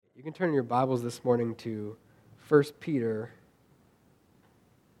You can turn your Bibles this morning to 1 Peter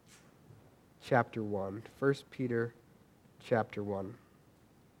chapter 1. 1 Peter chapter 1.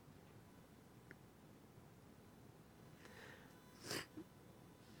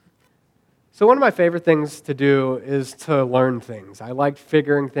 So one of my favorite things to do is to learn things. I like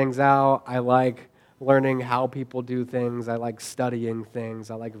figuring things out. I like learning how people do things. I like studying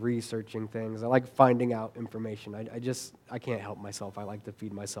things. I like researching things. I like finding out information. I can't help myself. I like to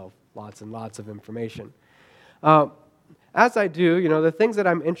feed myself lots and lots of information. As I do, the things that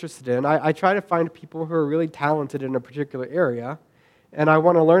I'm interested in, I try to find people who are really talented in a particular area, and I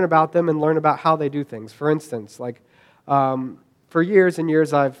want to learn about them and learn about how they do things. For instance, for years and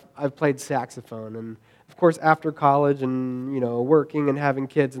years, I've played saxophone, and of course, after college and working and having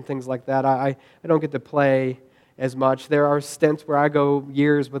kids and things like that, I don't get to play as much. There are stints where I go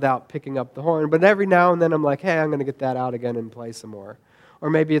years without picking up the horn, but every now and then I'm like, hey, I'm going to get that out again and play some more. Or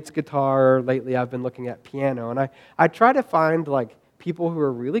maybe it's guitar, or lately I've been looking at piano, and I try to find people who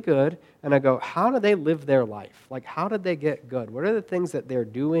are really good, and I go, how do they live their life? How did they get good? What are the things that they're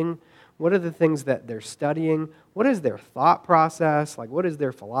doing? What are the things that they're studying? What is their thought process? What is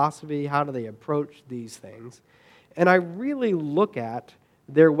their philosophy? How do they approach these things? And I really look at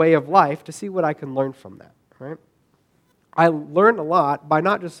their way of life to see what I can learn from that, right? I learn a lot by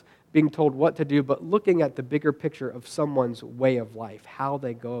not just being told what to do, but looking at the bigger picture of someone's way of life, how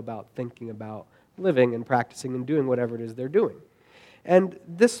they go about thinking about living and practicing and doing whatever it is they're doing. And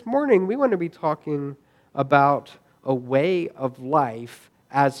this morning, we want to be talking about a way of life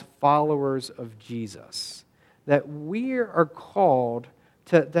as followers of Jesus, that we are called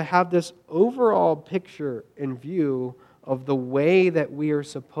to have this overall picture in view of the way that we are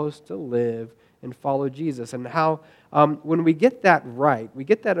supposed to live and follow Jesus, and how when we get that right, we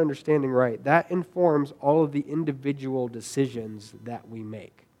get that understanding right, that informs all of the individual decisions that we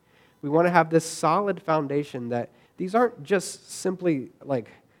make. We want to have this solid foundation that these aren't just simply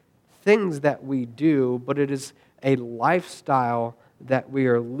things that we do, but it is a lifestyle that we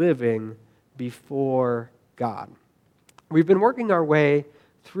are living before God. We've been working our way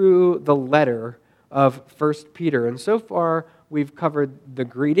through the letter of 1 Peter, and so far we've covered the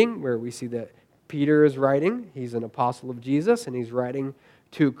greeting, where we see that Peter is writing. He's an apostle of Jesus, and he's writing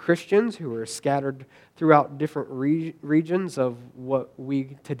to Christians who are scattered throughout different regions of what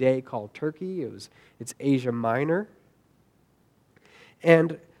we today call Turkey. It's Asia Minor.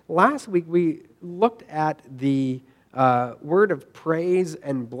 And last week we looked at the word of praise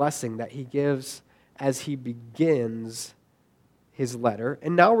and blessing that he gives as he begins his letter.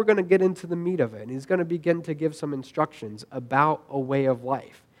 And now we're going to get into the meat of it. And he's going to begin to give some instructions about a way of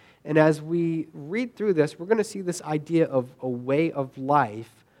life. And as we read through this, we're going to see this idea of a way of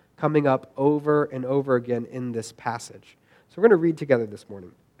life coming up over and over again in this passage. So we're going to read together this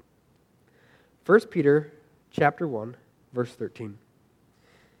morning. 1 Peter chapter 1, verse 13.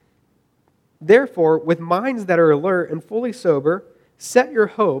 Therefore, with minds that are alert and fully sober, set your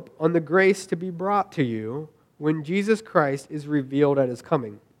hope on the grace to be brought to you when Jesus Christ is revealed at his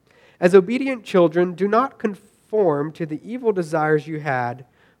coming. As obedient children, do not conform to the evil desires you had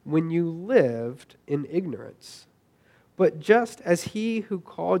when you lived in ignorance. But just as he who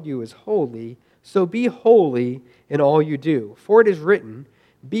called you is holy, so be holy in all you do. For it is written,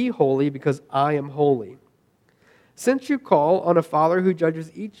 be holy because I am holy. Since you call on a Father who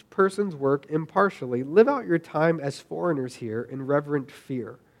judges each person's work impartially, live out your time as foreigners here in reverent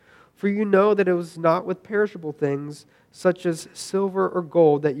fear. For you know that it was not with perishable things, such as silver or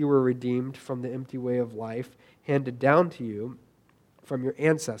gold, that you were redeemed from the empty way of life handed down to you from your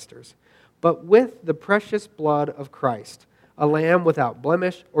ancestors, but with the precious blood of Christ, a lamb without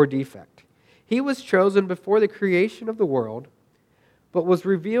blemish or defect. He was chosen before the creation of the world, but was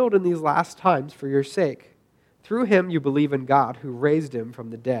revealed in these last times for your sake. Through him you believe in God, who raised him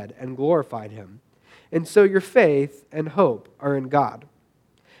from the dead and glorified him. And so your faith and hope are in God.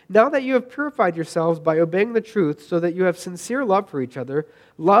 Now that you have purified yourselves by obeying the truth, so that you have sincere love for each other,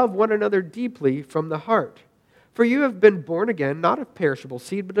 love one another deeply from the heart. For you have been born again, not of perishable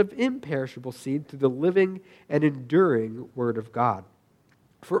seed, but of imperishable seed, through the living and enduring Word of God.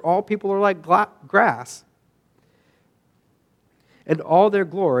 For all people are like grass, and all their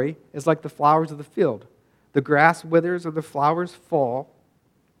glory is like the flowers of the field. The grass withers and the flowers fall,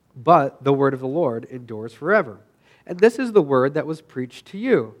 but the word of the Lord endures forever. And this is the word that was preached to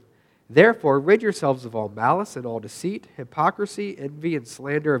you. Therefore, rid yourselves of all malice and all deceit, hypocrisy, envy, and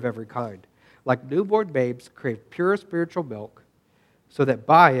slander of every kind. Like newborn babes, crave pure spiritual milk, so that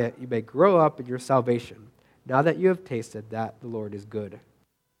by it you may grow up in your salvation, now that you have tasted that the Lord is good.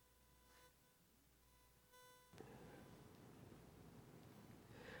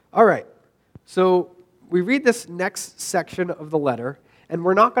 All right, so we read this next section of the letter, and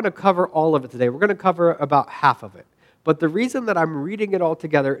we're not going to cover all of it today. We're going to cover about half of it. But the reason that I'm reading it all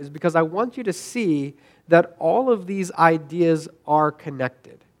together is because I want you to see that all of these ideas are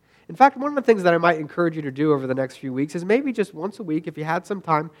connected. In fact, one of the things that I might encourage you to do over the next few weeks is maybe just once a week, if you had some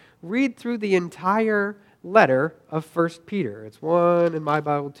time, read through the entire letter of 1 Peter. It's 1 in my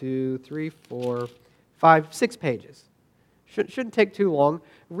Bible, 2, 3, 4, 5, 6 pages. Shouldn't take too long.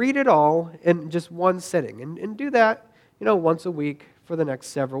 Read it all in just one sitting. And do that, once a week for the next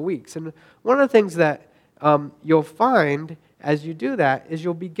several weeks. And one of the things that you'll find as you do that is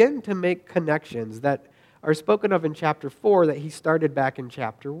you'll begin to make connections that are spoken of in chapter 4 that he started back in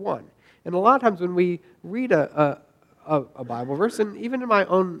chapter 1. And a lot of times when we read a Bible verse, and even in my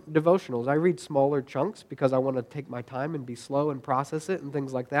own devotionals, I read smaller chunks because I want to take my time and be slow and process it and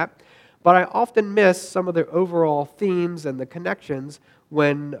things like that. But I often miss some of the overall themes and the connections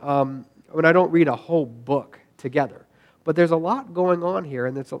when I don't read a whole book together. But there's a lot going on here,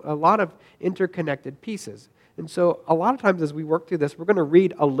 and there's a lot of interconnected pieces. And so a lot of times as we work through this, we're going to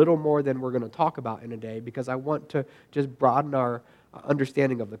read a little more than we're going to talk about in a day because I want to just broaden our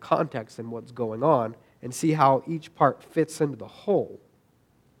understanding of the context and what's going on and see how each part fits into the whole.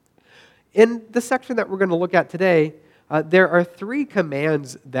 In the section that we're going to look at today, there are 3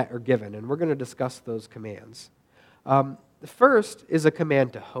 commands that are given, and we're going to discuss those commands. The first is a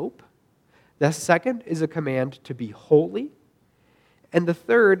command to hope. The second is a command to be holy. And the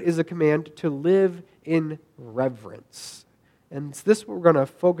third is a command to live in reverence. And this is what we're going to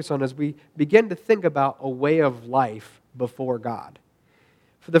focus on as we begin to think about a way of life before God.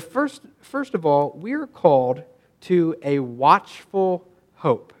 For the first of all, we're called to a watchful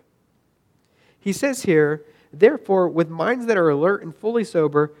hope. He says here, therefore, with minds that are alert and fully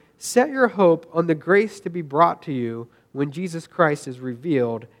sober, set your hope on the grace to be brought to you when Jesus Christ is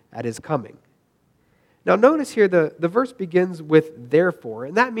revealed at his coming. Now notice here the verse begins with therefore,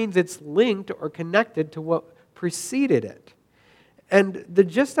 and that means it's linked or connected to what preceded it. And the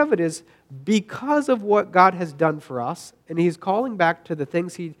gist of it is because of what God has done for us, and he's calling back to the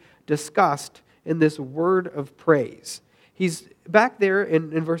things he discussed in this word of praise. He's back there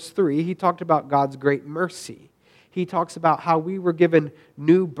in verse 3, he talked about God's great mercy. He talks about how we were given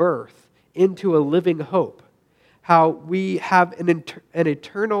new birth into a living hope, how we have an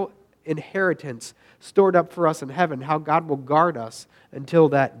eternal inheritance stored up for us in heaven, how God will guard us until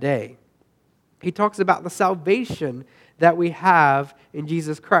that day. He talks about the salvation that we have in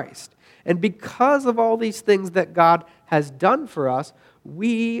Jesus Christ. And because of all these things that God has done for us,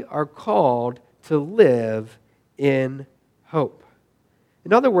 we are called to live in hope.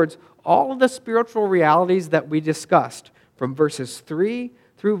 In other words, all of the spiritual realities that we discussed from verses 3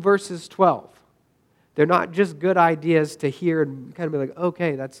 through verses 12, they're not just good ideas to hear and kind of be like,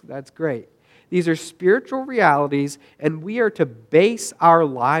 okay, that's great. These are spiritual realities, and we are to base our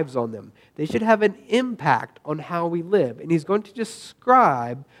lives on them. They should have an impact on how we live. And he's going to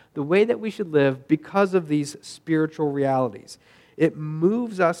describe the way that we should live because of these spiritual realities. It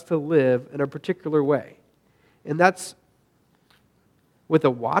moves us to live in a particular way. And that's with a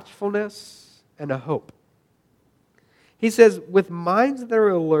watchfulness and a hope. He says, with minds that are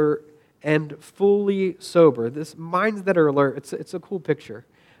alert and fully sober. This minds that are alert, it's a cool picture.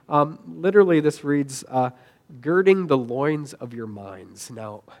 Literally, this reads, girding the loins of your minds.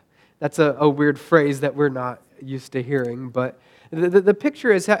 Now, that's a weird phrase that we're not used to hearing, but the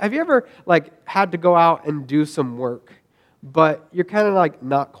picture is, have you ever had to go out and do some work, but you're kind of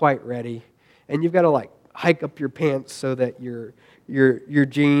not quite ready, and you've got to hike up your pants so that your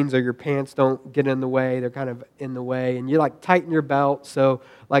jeans or your pants don't get in the way, they're kind of in the way, and you tighten your belt so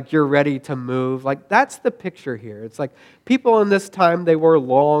you're ready to move. That's the picture here. It's people in this time, they wore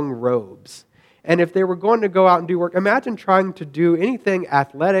long robes. And if they were going to go out and do work, imagine trying to do anything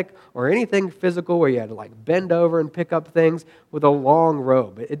athletic or anything physical where you had to bend over and pick up things with a long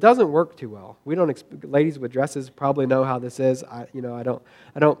robe. It doesn't work too well. We don't. Ladies with dresses probably know how this is. I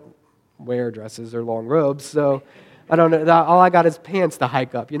don't wear dresses or long robes, so I don't know. All I got is pants to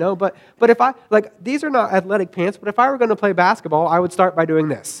hike up, But if I these are not athletic pants. But if I were going to play basketball, I would start by doing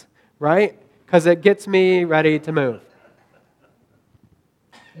this, right? Because it gets me ready to move.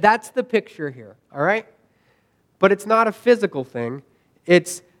 That's the picture here, all right? But it's not a physical thing.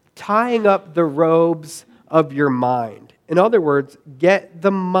 It's tying up the robes of your mind. In other words, get the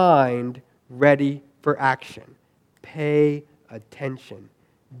mind ready for action. Pay attention.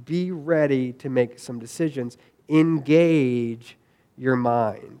 Be ready to make some decisions. Engage your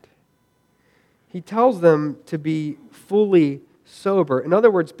mind. He tells them to be fully sober. In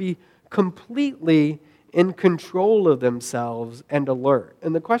other words, be completely in control of themselves and alert.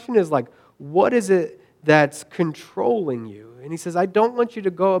 And the question is like, what is it that's controlling you? And he says, I don't want you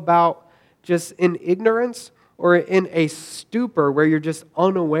to go about just in ignorance or in a stupor where you're just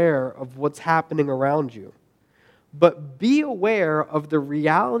unaware of what's happening around you. But be aware of the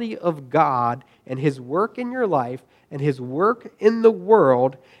reality of God and His work in your life and His work in the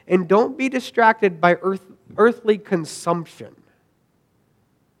world, and don't be distracted by earthly consumption.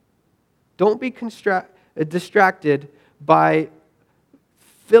 Don't be distracted by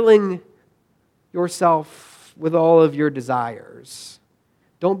filling yourself with all of your desires.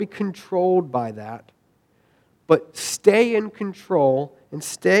 Don't be controlled by that. But stay in control and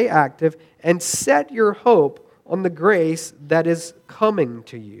stay active and set your hope on the grace that is coming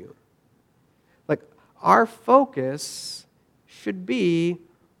to you. Like, our focus should be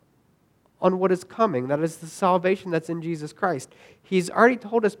on what is coming. That is the salvation that's in Jesus Christ. He's already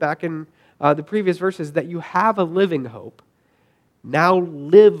told us back in the previous verses that you have a living hope. Now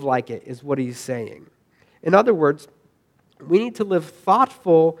live like it, is what he's saying. In other words, we need to live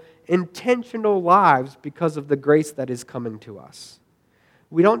thoughtful, intentional lives because of the grace that is coming to us.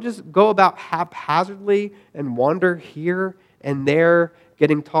 We don't just go about haphazardly and wander here and there,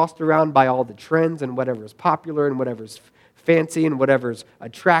 getting tossed around by all the trends and whatever's popular and whatever's fancy and whatever's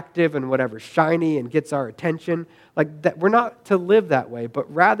attractive and whatever's shiny and gets our attention. Like that, we're not to live that way,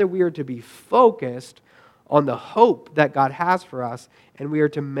 but rather we are to be focused on the hope that God has for us, and we are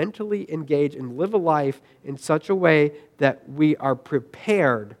to mentally engage and live a life in such a way that we are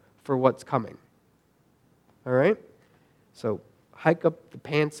prepared for what's coming. All right? So hike up the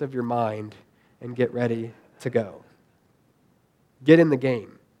pants of your mind and get ready to go. Get in the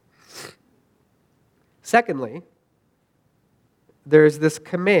game. Secondly, there's this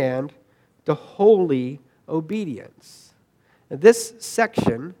command to holy obedience. Now, this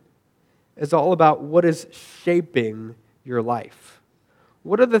section is all about what is shaping your life.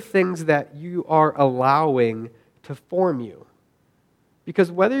 What are the things that you are allowing to form you?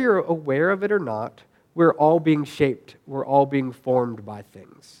 Because whether you're aware of it or not, we're all being shaped. We're all being formed by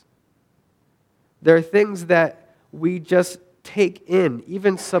things. There are things that we just take in,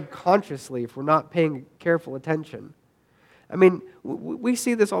 even subconsciously, if we're not paying careful attention. I mean, we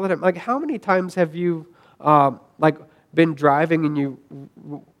see this all the time. Like, how many times have you, been driving and you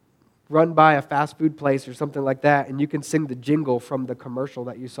run by a fast food place or something like that, and you can sing the jingle from the commercial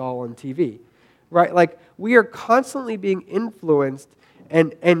that you saw on TV, right? Like, we are constantly being influenced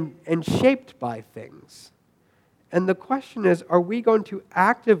and shaped by things. And the question is, are we going to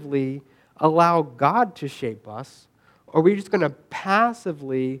actively allow God to shape us, or are we just going to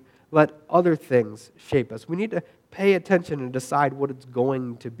passively let other things shape us? We need to pay attention and decide what it's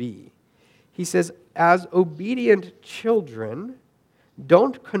going to be. He says, as obedient children,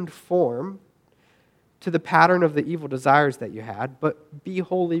 don't conform to the pattern of the evil desires that you had, but be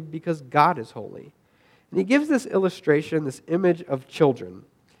holy because God is holy. And he gives this illustration, this image of children.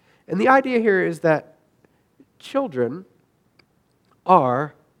 And the idea here is that children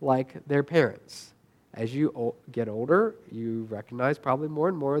are like their parents. As you get older, you recognize probably more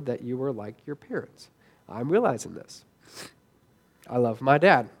and more that you were like your parents. I'm realizing this. I love my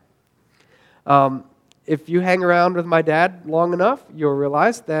dad. If you hang around with my dad long enough, you'll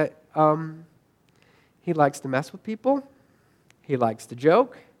realize that he likes to mess with people. He likes to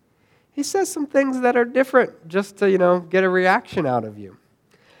joke. He says some things that are different just to, get a reaction out of you.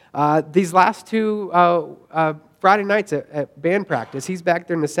 These last two Friday nights at band practice, he's back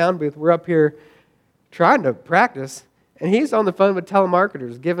there in the sound booth. We're up here trying to practice, and he's on the phone with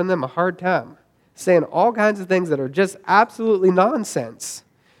telemarketers, giving them a hard time, saying all kinds of things that are just absolutely nonsense.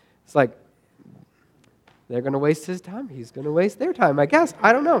 It's like, they're going to waste his time. He's going to waste their time, I guess.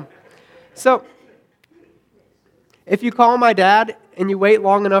 I don't know. So, if you call my dad and you wait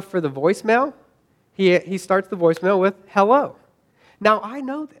long enough for the voicemail, he starts the voicemail with, hello. Now, I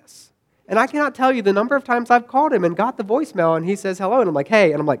know this, and I cannot tell you the number of times I've called him and got the voicemail, and he says hello, and I'm like,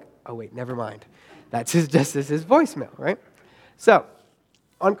 hey, and I'm like, oh, wait, never mind. That's just his voicemail, right? So,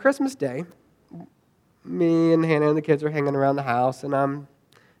 on Christmas Day, me and Hannah and the kids are hanging around the house, and I'm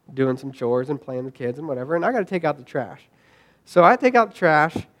doing some chores and playing with kids and whatever, and I got to take out the trash. So I take out the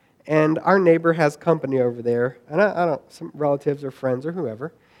trash, and our neighbor has company over there, and I don't, some relatives or friends or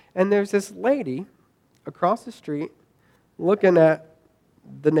whoever, and there's this lady across the street looking at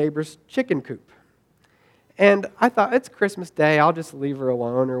the neighbor's chicken coop. And I thought, it's Christmas Day, I'll just leave her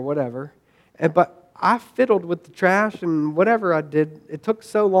alone or whatever. But I fiddled with the trash and whatever I did. It took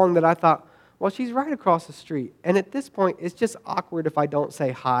so long that I thought, well, she's right across the street. And at this point, it's just awkward if I don't say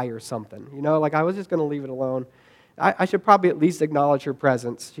hi or something. Like I was just going to leave it alone. I should probably at least acknowledge her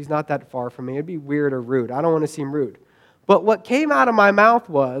presence. She's not that far from me. It'd be weird or rude. I don't want to seem rude. But what came out of my mouth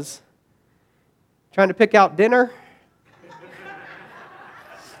was, trying to pick out dinner?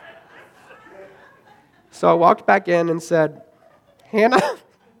 So I walked back in and said, Hannah,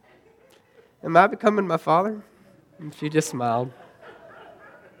 am I becoming my father? And she just smiled.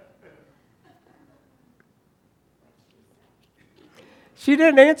 She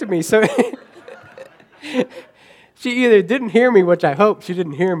didn't answer me, so she either didn't hear me, which I hope she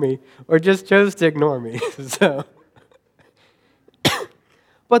didn't hear me, or just chose to ignore me. So,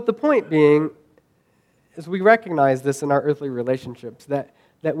 but the point being is we recognize this in our earthly relationships, that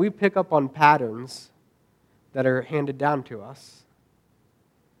we pick up on patterns that are handed down to us.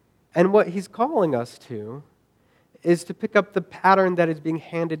 And what he's calling us to is to pick up the pattern that is being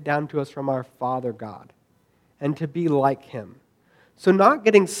handed down to us from our Father God and to be like him. So not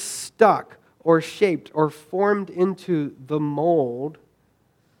getting stuck or shaped or formed into the mold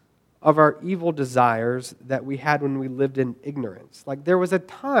of our evil desires that we had when we lived in ignorance. Like there was a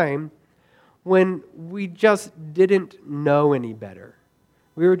time when we just didn't know any better.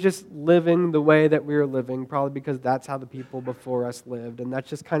 We were just living the way that we were living, probably because that's how the people before us lived, and that's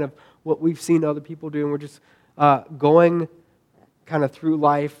just kind of what we've seen other people do, and we're just going kind of through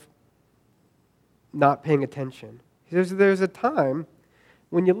life not paying attention. There's a time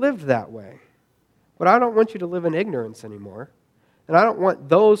when you lived that way. But I don't want you to live in ignorance anymore. And I don't want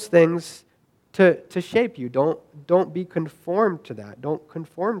those things to shape you. Don't be conformed to that. Don't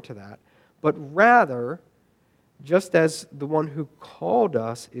conform to that. But rather, just as the one who called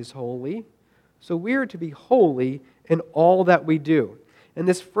us is holy, so we are to be holy in all that we do. And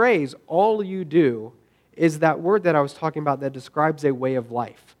this phrase, all you do, is that word that I was talking about that describes a way of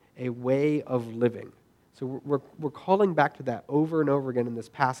life, a way of living. So we're calling back to that over and over again in this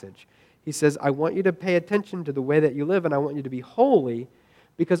passage. He says, I want you to pay attention to the way that you live, and I want you to be holy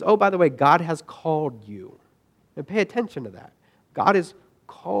because, oh, by the way, God has called you. And pay attention to that. God is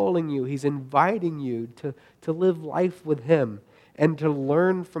calling you. He's inviting you to live life with him and to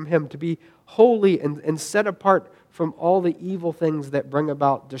learn from him, to be holy and set apart from all the evil things that bring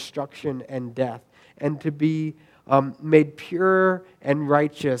about destruction and death, and to be made pure and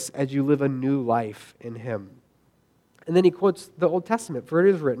righteous as you live a new life in him. And then he quotes the Old Testament, for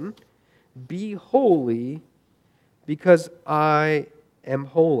it is written, be holy because I am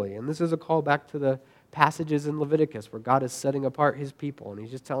holy. And this is a call back to the passages in Leviticus where God is setting apart his people, and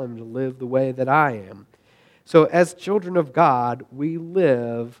he's just telling them to live the way that I am. So as children of God, we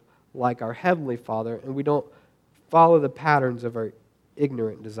live like our Heavenly Father, and we don't follow the patterns of our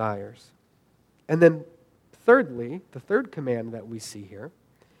ignorant desires. And then thirdly, the third command that we see here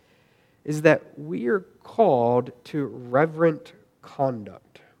is that we are called to reverent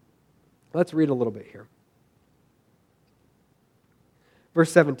conduct. Let's read a little bit here.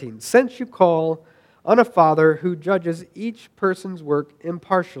 Verse 17, since you call on a Father who judges each person's work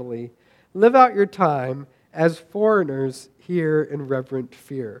impartially, live out your time as foreigners here in reverent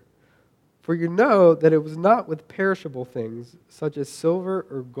fear. For you know that it was not with perishable things, such as silver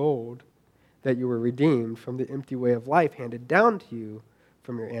or gold, that you were redeemed from the empty way of life handed down to you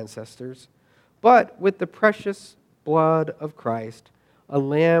from your ancestors, but with the precious blood of Christ, a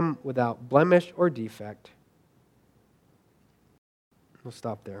lamb without blemish or defect. We'll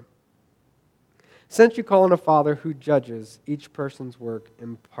stop there. Since you call on a Father who judges each person's work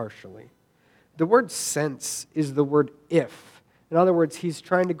impartially. The word since is the word if. In other words, he's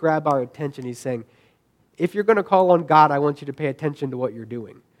trying to grab our attention. He's saying, if you're going to call on God, I want you to pay attention to what you're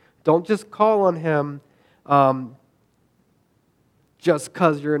doing. Don't just call on him just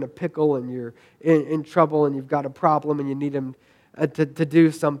because you're in a pickle and you're in trouble and you've got a problem and you need him to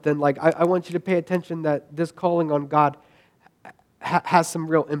do something. Like, I want you to pay attention that this calling on God has some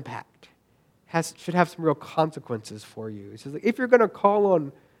real impact, should have some real consequences for you. He says, if you're going to call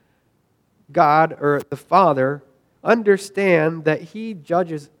on God or the Father, understand that he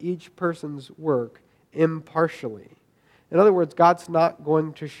judges each person's work impartially. In other words, God's not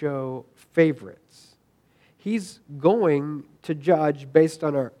going to show favorites. He's going to judge based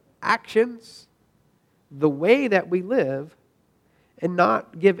on our actions, the way that we live, and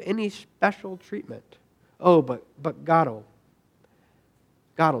not give any special treatment. Oh, but God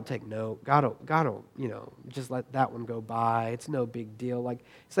will take note. God will, just let that one go by. It's no big deal.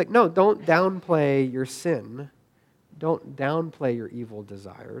 It's like, no, don't downplay your sin. Don't downplay your evil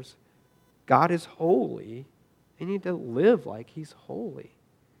desires. God is holy. You need to live like he's holy.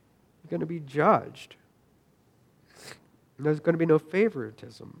 You're going to be judged. And there's going to be no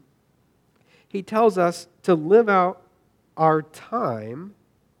favoritism. He tells us to live out our time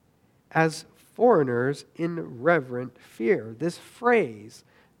as foreigners in reverent fear. This phrase,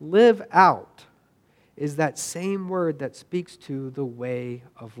 live out, is that same word that speaks to the way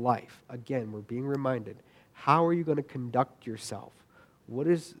of life. Again, we're being reminded, how are you going to conduct yourself? What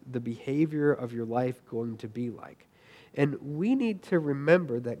is the behavior of your life going to be like? And we need to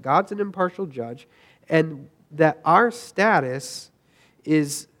remember that God's an impartial judge and that our status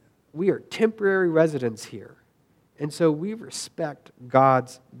is we are temporary residents here. And so we respect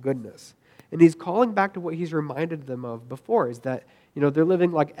God's goodness. And he's calling back to what he's reminded them of before, is that they're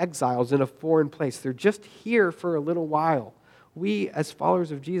living like exiles in a foreign place. They're just here for a little while. We, as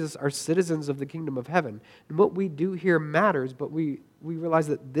followers of Jesus, are citizens of the kingdom of heaven. And what we do here matters, but we realize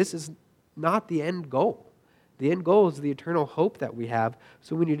that this is not the end goal. The end goal is the eternal hope that we have.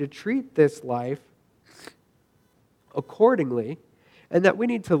 So we need to treat this life accordingly, and that we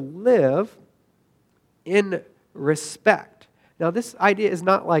need to live in respect. Now, this idea is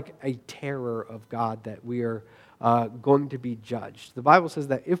not like a terror of God that we are going to be judged. The Bible says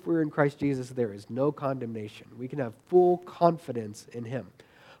that if we're in Christ Jesus, there is no condemnation. We can have full confidence in Him.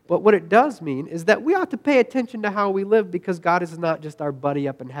 But what it does mean is that we ought to pay attention to how we live, because God is not just our buddy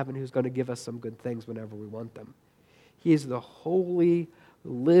up in heaven who's going to give us some good things whenever we want them. He is the holy,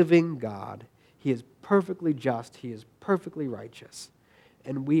 living God. He is perfectly just. He is perfectly righteous.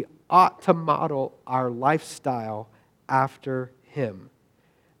 And we ought to model our lifestyle after Him.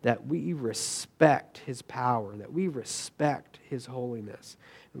 That we respect His power, that we respect His holiness,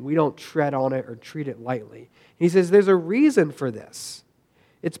 and we don't tread on it or treat it lightly. He says there's a reason for this.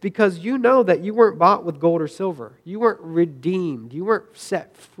 It's because you know that you weren't bought with gold or silver. You weren't redeemed. You weren't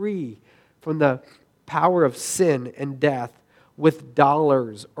set free from the power of sin and death with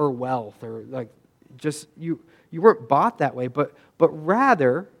dollars or wealth, or you weren't bought that way, but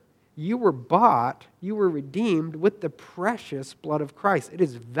rather you were bought, you were redeemed with the precious blood of Christ. It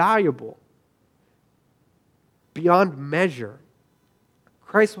is valuable beyond measure.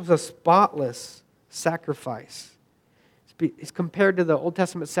 Christ was a spotless sacrifice. It's compared to the Old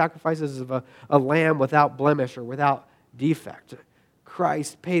Testament sacrifices of a lamb without blemish or without defect.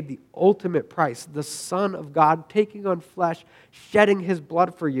 Christ paid the ultimate price, the Son of God taking on flesh, shedding His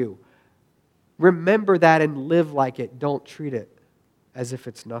blood for you. Remember that and live like it. Don't treat it as if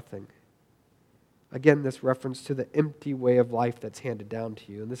it's nothing. Again, this reference to the empty way of life that's handed down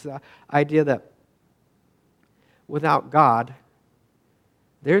to you. And this is the idea that without God,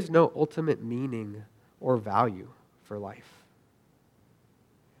 there's no ultimate meaning or value for life.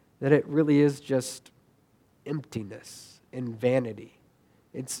 That it really is just emptiness and vanity.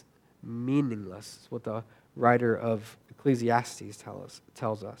 It's meaningless. It's what the writer of Ecclesiastes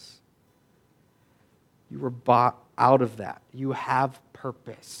tells us. You were bought out of that. You have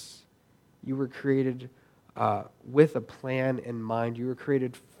purpose. You were created with a plan in mind. You were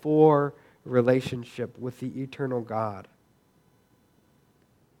created for relationship with the eternal God.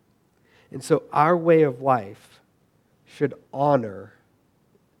 And so our way of life should honor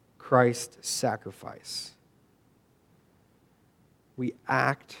Christ's sacrifice. We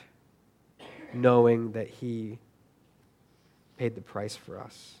act knowing that He paid the price for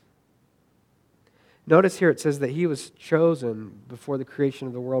us. Notice here it says that He was chosen before the creation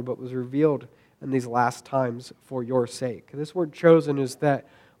of the world, but was revealed in these last times for your sake. This word chosen is that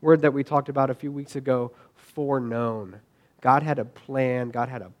word that we talked about a few weeks ago, foreknown. God had a plan, God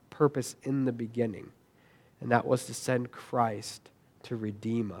had a purpose in the beginning, and that was to send Christ to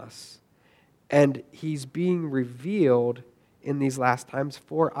redeem us. And He's being revealed in these last times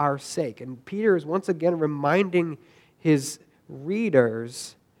for our sake. And Peter is once again reminding his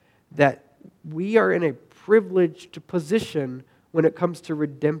readers that we are in a privileged position when it comes to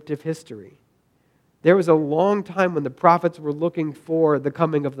redemptive history. There was a long time when the prophets were looking for the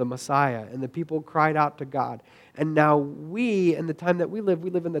coming of the Messiah, and the people cried out to God. And now we, in the time that we live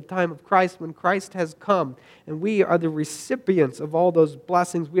in the time of Christ, when Christ has come, and we are the recipients of all those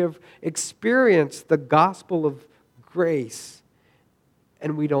blessings. We have experienced the gospel of grace,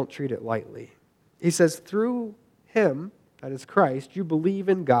 and we don't treat it lightly. He says, through Him, that is Christ, you believe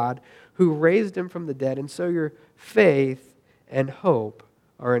in God who raised Him from the dead, and so your faith and hope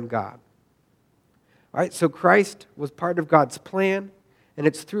are in God. All right, so Christ was part of God's plan, and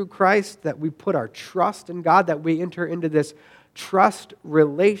it's through Christ that we put our trust in God, that we enter into this trust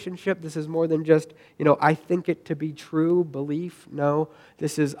relationship. This is more than just, I think it to be true belief. No,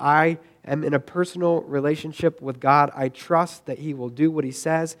 this is I am in a personal relationship with God. I trust that He will do what He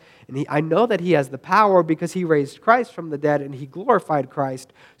says, and I know that He has the power because He raised Christ from the dead and He glorified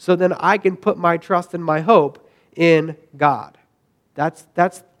Christ, so then I can put my trust and my hope in God. That's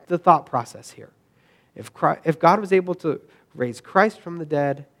the thought process here. If God was able to raise Christ from the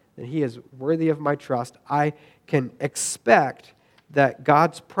dead, then He is worthy of my trust. I can expect that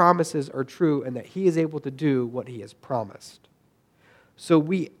God's promises are true and that He is able to do what He has promised. So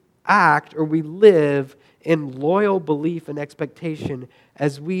we act or we live in loyal belief and expectation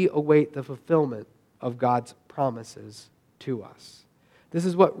as we await the fulfillment of God's promises to us. This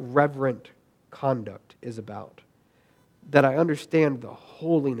is what reverent conduct is about. That I understand the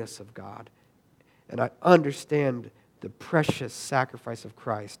holiness of God, and I understand the precious sacrifice of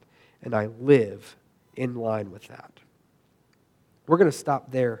Christ, and I live in line with that. We're going to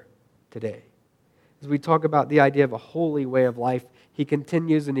stop there today. As we talk about the idea of a holy way of life, he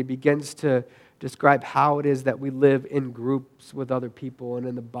continues and he begins to describe how it is that we live in groups with other people and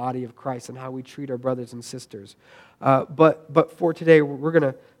in the body of Christ and how we treat our brothers and sisters. But for today, we're going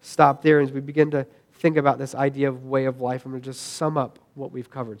to stop there as we begin to think about this idea of way of life. I'm going to just sum up what we've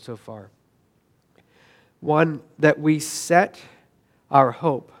covered so far. One, that we set our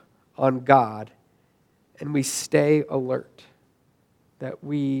hope on God and we stay alert. That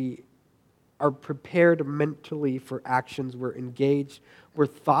we are prepared mentally for actions. We're engaged. We're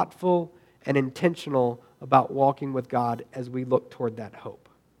thoughtful and intentional about walking with God as we look toward that hope.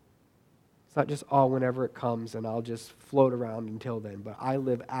 It's not just, whenever it comes and I'll just float around until then, but I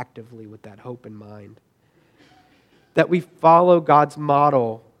live actively with that hope in mind. That we follow God's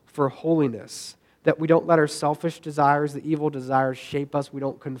model for holiness. That we don't let our selfish desires, the evil desires, shape us. We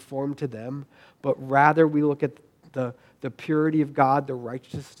don't conform to them, but rather we look at the purity of God, the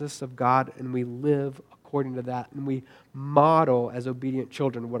righteousness of God, and we live according to that. And we model as obedient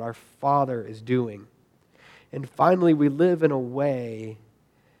children what our Father is doing. And finally, we live in a way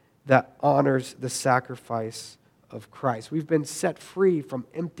that honors the sacrifice of Christ. We've been set free from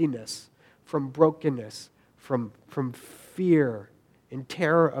emptiness, from brokenness, from fear and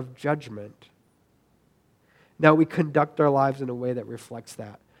terror of judgment. Now we conduct our lives in a way that reflects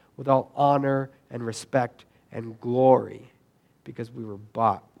that with all honor and respect and glory because we were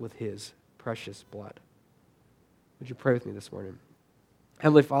bought with His precious blood. Would you pray with me this morning?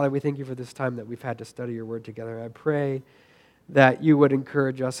 Heavenly Father, we thank you for this time that we've had to study your word together. I pray that you would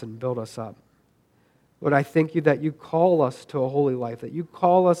encourage us and build us up. Lord, I thank you that you call us to a holy life, that you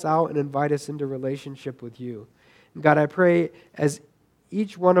call us out and invite us into relationship with you. And God, I pray as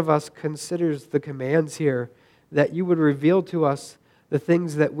each one of us considers the commands here, that you would reveal to us the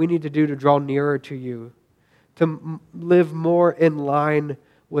things that we need to do to draw nearer to you, to live more in line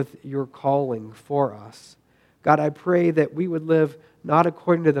with your calling for us. God, I pray that we would live not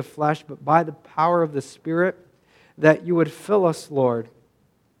according to the flesh, but by the power of the Spirit, that you would fill us, Lord,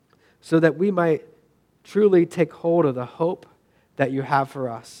 so that we might truly take hold of the hope that you have for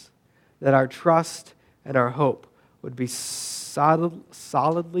us, that our trust and our hope would be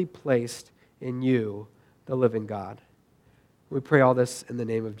solidly placed in you, the living God. We pray all this in the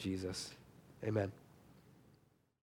name of Jesus. Amen.